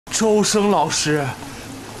周生老师，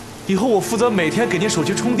以后我负责每天给您手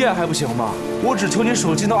机充电还不行吗？我只求您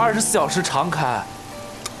手机能24小时常开。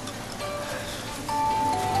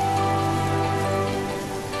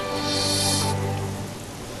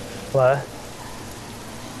喂。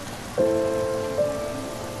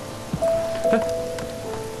哎，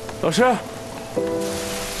老师，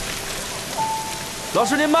老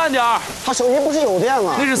师您慢点儿，他手机不是有电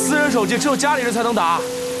吗？那是私人手机，只有家里人才能打。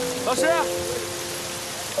老师。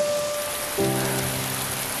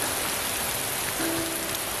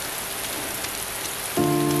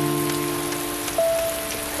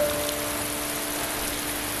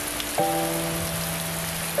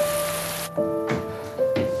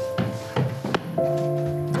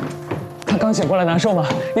 刚醒过来难受吗？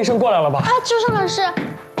医生过来了吧？啊，周生老师，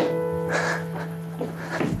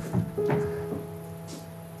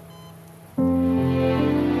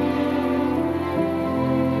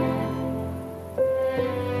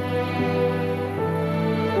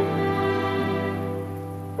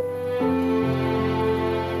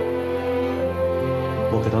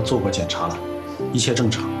我给他做过检查了，一切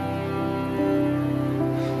正常。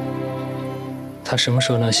他什么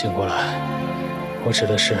时候能醒过来？我指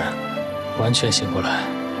的是。 完全醒过来，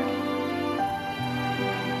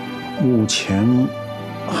目前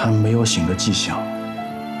还没有醒的迹象。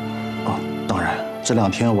啊，当然，这2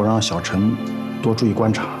天我让小陈多注意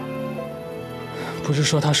观察。不是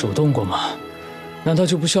说他手动过吗？难道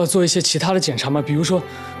就不需要做一些其他的检查吗？比如说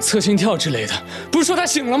测心跳之类的？不是说他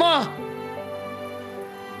醒了吗？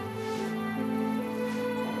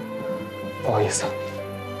不好意思，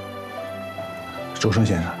周生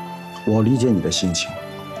先生，我理解你的心情。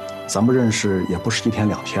 咱们认识也不是1天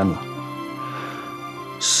2天了，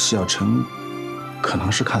小陈可能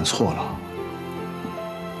是看错了。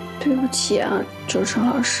对不起啊，周生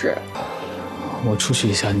老师。我出去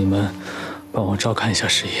一下，你们帮我照看一下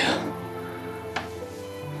事业。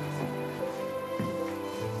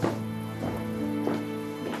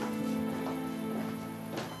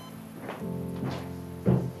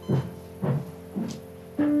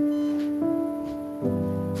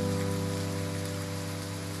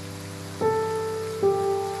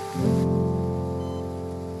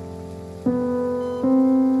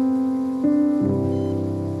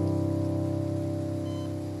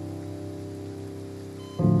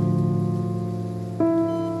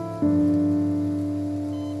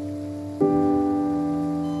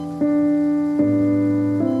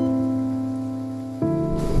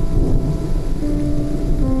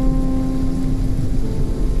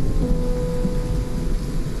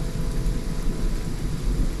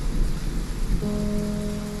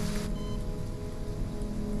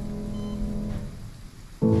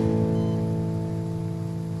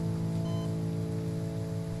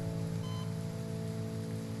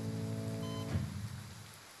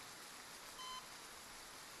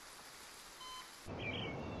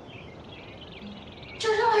周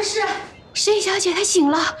生老师，石野小姐她醒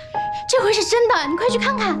了，这回是真的，你快去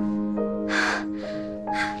看看。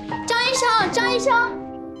张医生，张医生。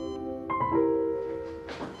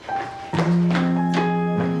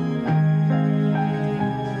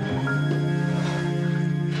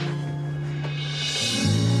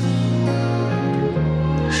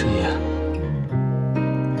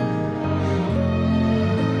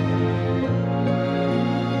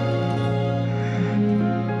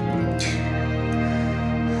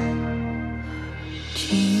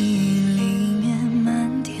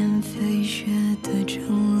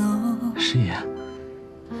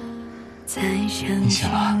 你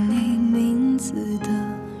醒了。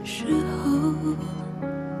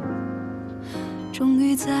终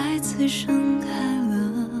于再次盛开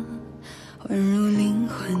了，宛如灵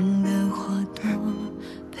魂的花朵，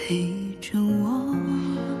陪着我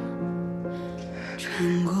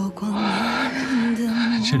穿过光亮的。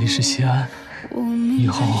这里是西安，以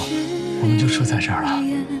后我们就住在这儿了。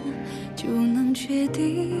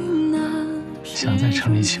想在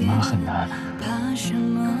城里一起玩很难，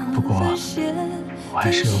不过我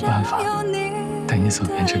还是有办法带你走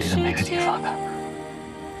遍这里的每个地方的。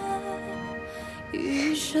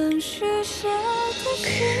余生许下的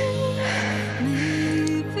曲，每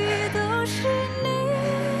一笔都是你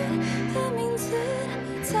的名字，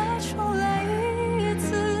再重来一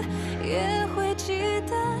次，也会记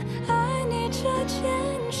得爱你这件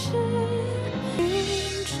事。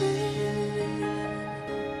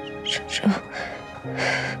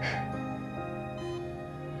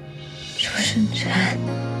周生辰，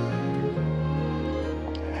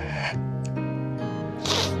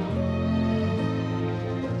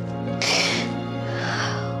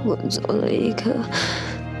我做了一个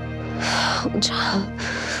好长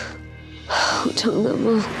的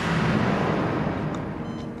梦。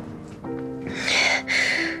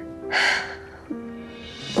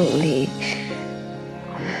离，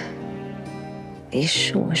你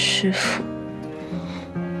是我师父，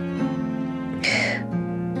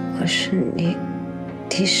我是你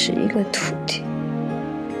第11个徒弟。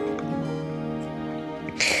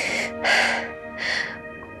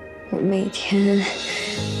我每天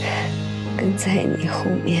跟在你后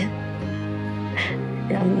面，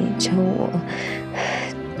让你教我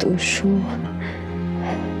读书、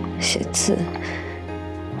写字、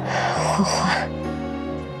画画。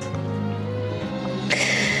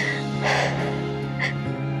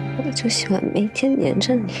我就喜欢每天黏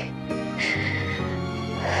着你。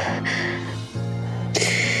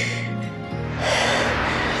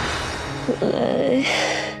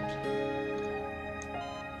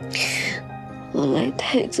后来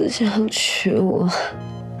太子想要娶我，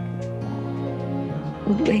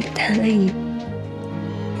我没答应。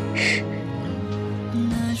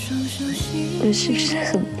我是不是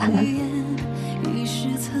很棒？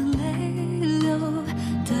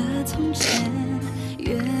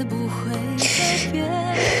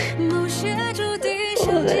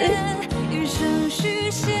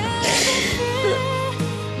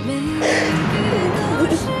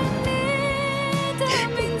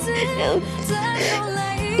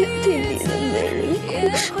要替你的美人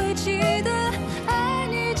哭，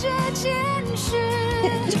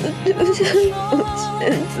就丢下我先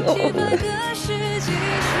走了。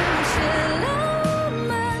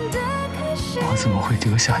我怎么会丢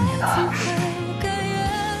下你呢？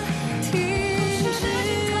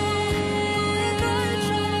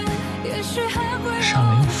上了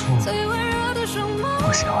一副，我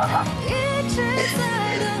写完了。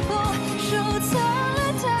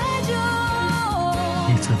你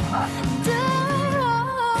怎么了？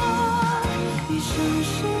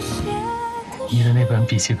你的那本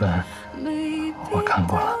笔记本我看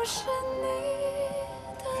过了，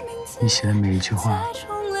你写的每一句话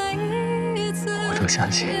我都相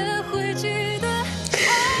信。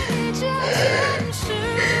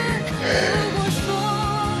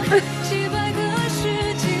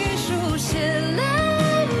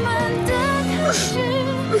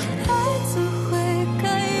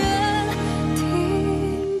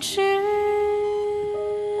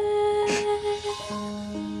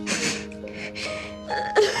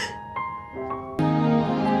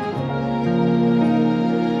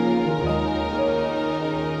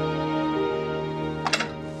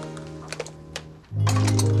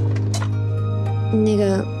那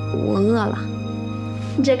个，我饿了。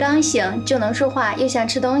你这刚醒就能说话，又想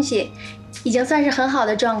吃东西，已经算是很好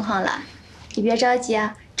的状况了。你别着急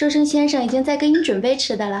啊，周生先生已经在给你准备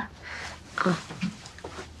吃的了。啊，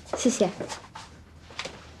谢谢。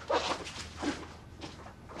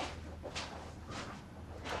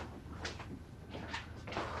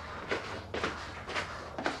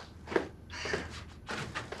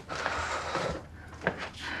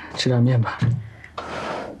吃点面吧。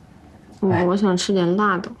我想吃点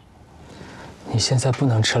辣的。你现在不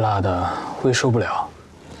能吃辣的，胃受不了。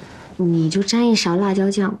你就沾一勺辣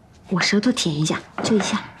椒酱，我舌头舔一下，就一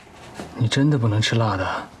下。你真的不能吃辣的，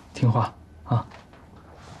听话啊！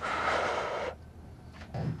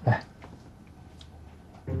来，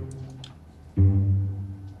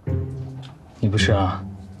你不吃啊？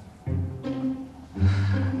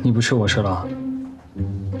你不吃我吃了。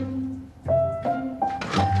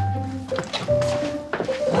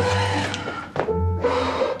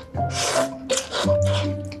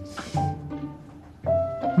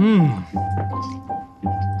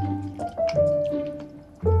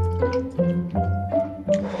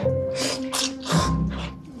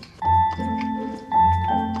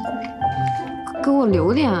给我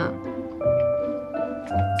留点。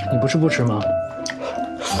你不是不吃吗？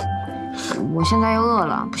我现在又饿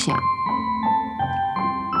了，不行。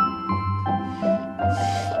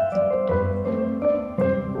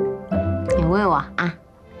你喂我啊。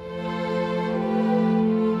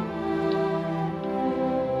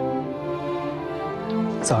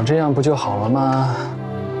早这样不就好了吗？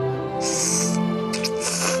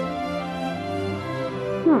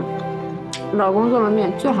老公做的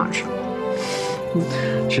面最好吃。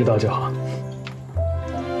知道就好。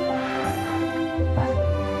来，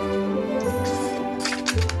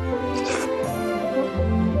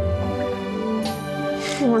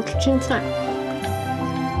我吃青菜。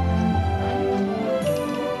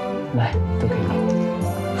来，都给你。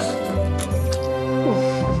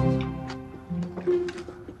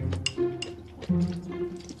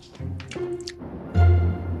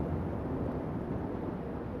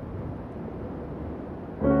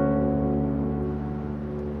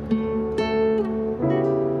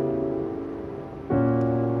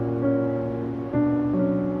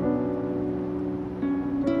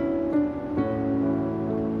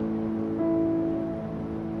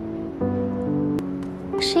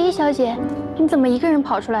小姐，你怎么一个人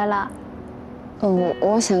跑出来了？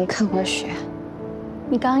我想看会儿雪。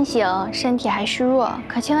你刚醒，身体还虚弱，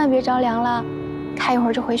可千万别着凉了。看一会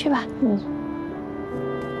儿就回去吧。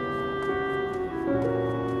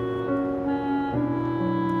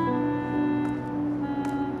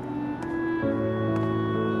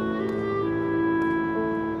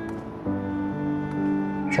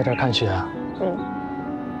在这儿看雪啊？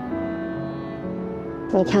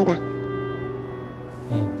你挑的。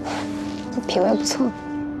嗯，这品味不错。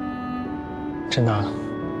真的啊？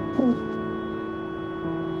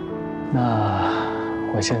那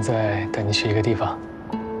我现在带你去一个地方。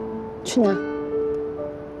去哪？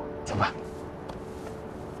走吧。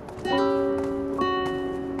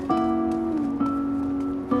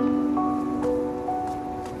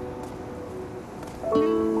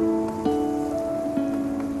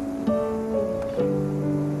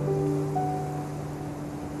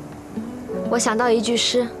我想到一句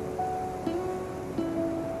诗。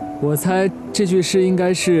我猜这句诗应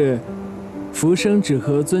该是“浮生只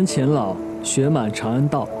合尊前老，雪满长安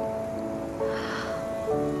道”。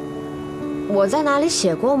我在哪里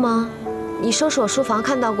写过吗？你收拾我书房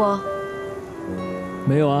看到过？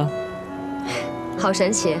没有啊。好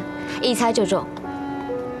神奇，一猜就中。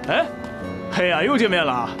哎，嘿呀，又见面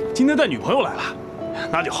了！今天带女朋友来了，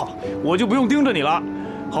那就好，我就不用盯着你了，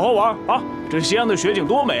好好玩啊！这西安的雪景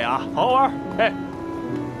多美啊，好好玩！哎，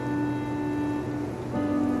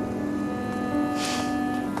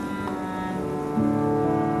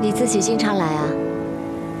你自己经常来啊？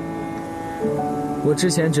我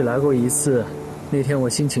之前只来过一次，那天我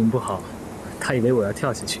心情不好，他以为我要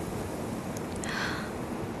跳下去。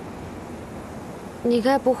你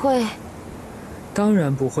该不会……当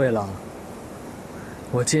然不会了。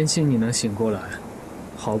我坚信你能醒过来，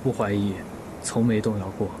毫不怀疑，从没动摇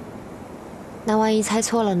过。那万一猜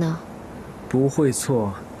错了呢？不会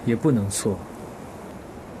错，也不能错，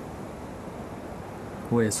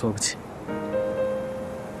我也错不起。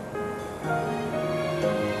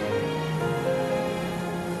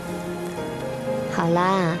好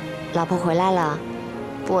啦，老婆回来了，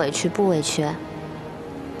不委屈不委屈。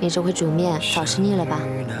你只会煮面，早吃腻了吧？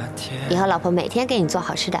以后老婆每天给你做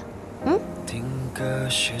好吃的。定格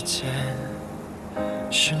时间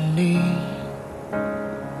是你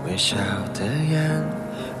微笑的眼，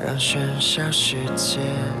让喧嚣世界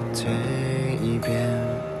退一遍，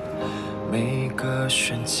每个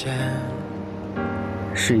瞬间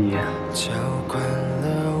是一样。浇灌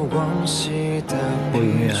了往昔的我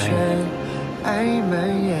永远爱蔓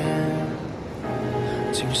延，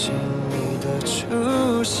惊醒你的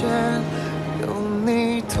出现，有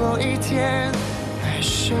你多一天，爱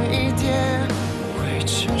深一点，未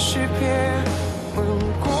曾识别，吻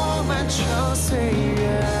过漫长岁月。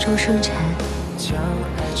周生辰，将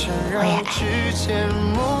爱缠绕指尖，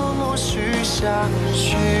默默许下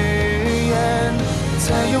许愿，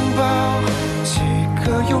再拥抱几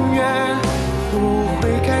个永远，不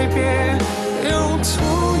会改变，用同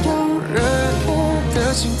样热烈的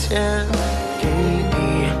今天，给你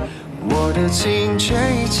我的尽这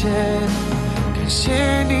一切，感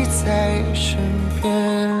谢你在身边。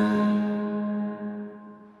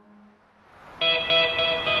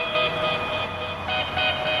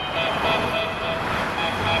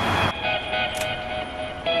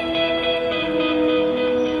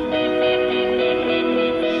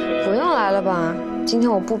不用来了吧？今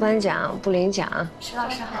天我不颁奖，不领奖。石老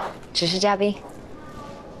师好。只是嘉宾。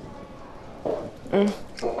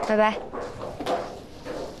拜拜。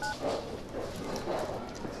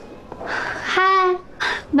嗨，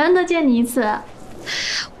难得见你一次。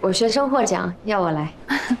我学生获奖，要我来。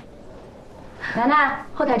楠楠，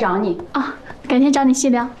后台找你啊，改天找你细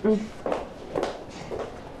聊。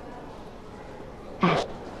哎，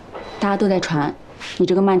大家都在传，你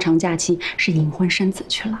这个漫长假期是隐婚生子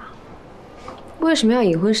去了。为什么要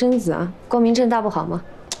隐婚生子啊？光明正大不好吗？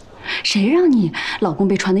谁让你老公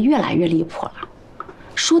被传得越来越离谱了？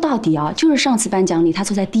说到底啊，就是上次颁奖礼他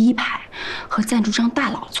坐在第一排，和赞助商大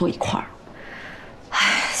佬坐一块儿。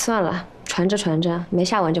唉，算了，传着传着没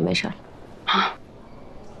下文就没事了。啊，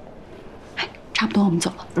哎，差不多，我们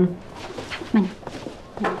走了。慢点。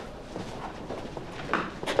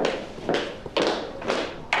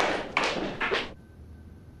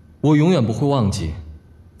我永远不会忘记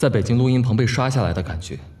在北京录音棚被刷下来的感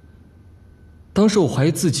觉。当时我怀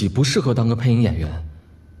疑自己不适合当个配音演员，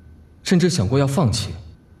甚至想过要放弃。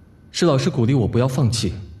施老师鼓励我不要放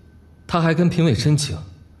弃，他还跟评委申请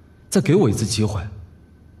再给我一次机会。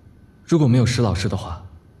如果没有施老师的话，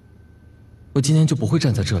我今天就不会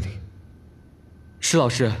站在这里。施老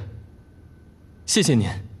师，谢谢您。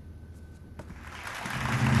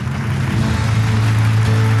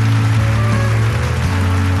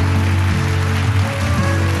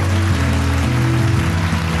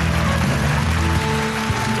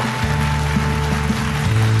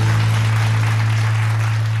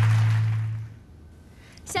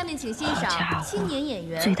青年演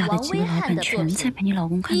员最大的几个老本全在陪你老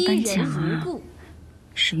公看颁奖啊！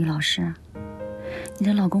石玉老师，你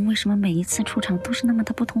的老公为什么每一次出场都是那么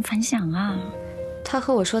的不同凡响啊？他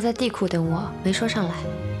和我说在地库等我，没说上来。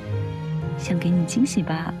想给你惊喜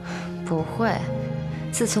吧？不会，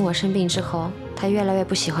自从我生病之后，他越来越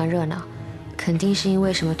不喜欢热闹，肯定是因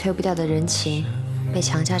为什么推不掉的人情，被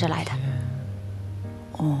强加着来的。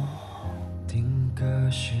哦。定格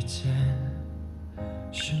时间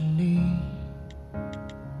是你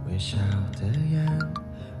微笑的眼，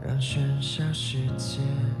让喧嚣世界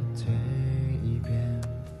退一遍，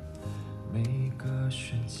每个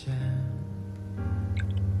瞬间。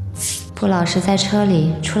不老实在车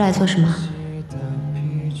里，出来做什么？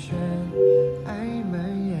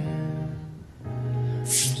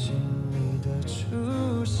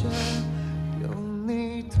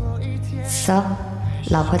走，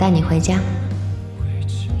老婆带你回家。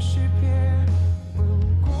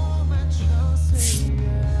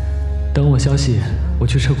等我消息，我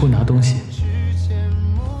去车库拿东西。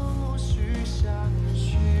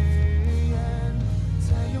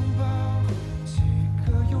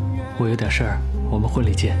我有点事儿，我们婚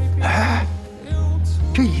礼见。哎，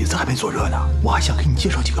这椅子还没坐热呢，我还想给你介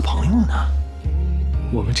绍几个朋友呢。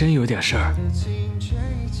我们真有点事儿。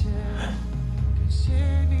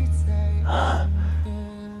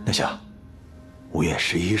那行，5月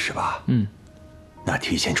11是吧？嗯。那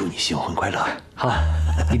提前祝你新婚快乐。好，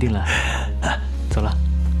一定来。走了。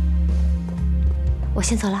我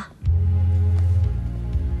先走了。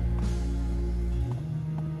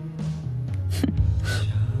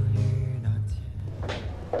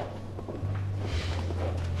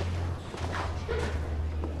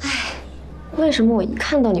为什么我一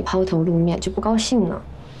看到你抛头露面就不高兴呢？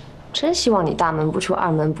真希望你大门不出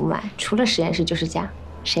二门不迈，除了实验室就是家，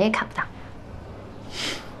谁也看不到。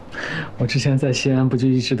我之前在西安不就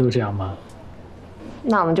一直都这样吗？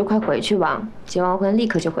那我们就快回去吧，结完婚立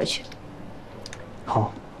刻就回去。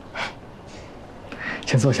好，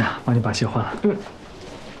先坐下，帮你把鞋换了。嗯。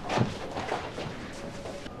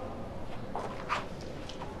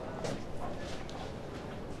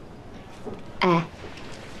哎，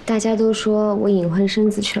大家都说我隐婚生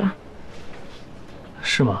子去了，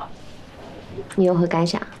是吗？你有何感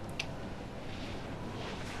想？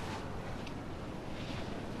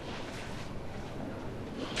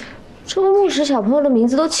这个牧师小朋友的名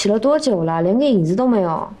字都起了多久了，连个影子都没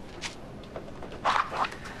有。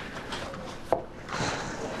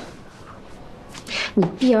你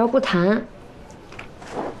避而不谈。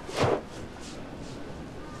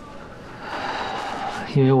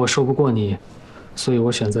因为我说不过你，所以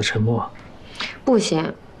我选择沉默。不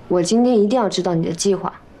行，我今天一定要知道你的计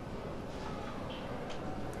划。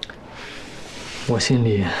我心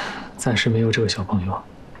里暂时没有这个小朋友，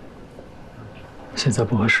现在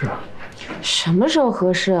不合适。什么时候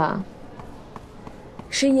合适啊？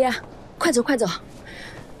十一，快走快走，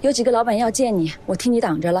有几个老板要见你，我替你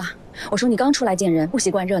挡着了。我说你刚出来见人，不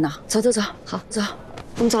习惯热闹，走走走，好，走，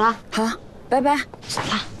我们走了。好，拜拜。走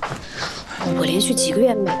了。我连续几个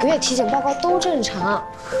月，每个月体检报告都正常。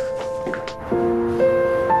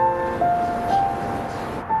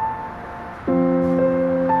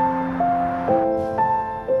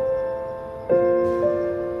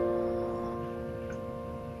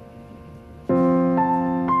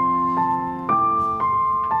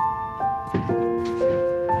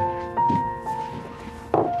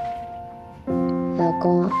老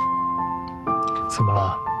公，怎么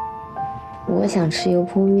了？我想吃油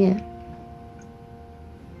泼面。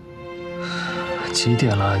几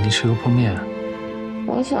点了？你吃油泼面？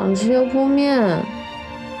我想吃油泼面。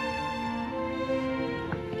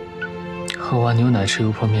喝完牛奶吃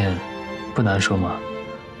油泼面，不难受吗？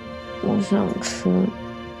我想吃。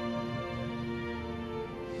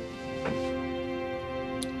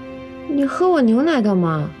你喝我牛奶干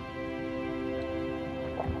嘛？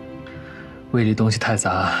胃里东西太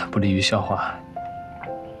杂，不利于消化。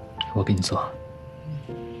我给你做。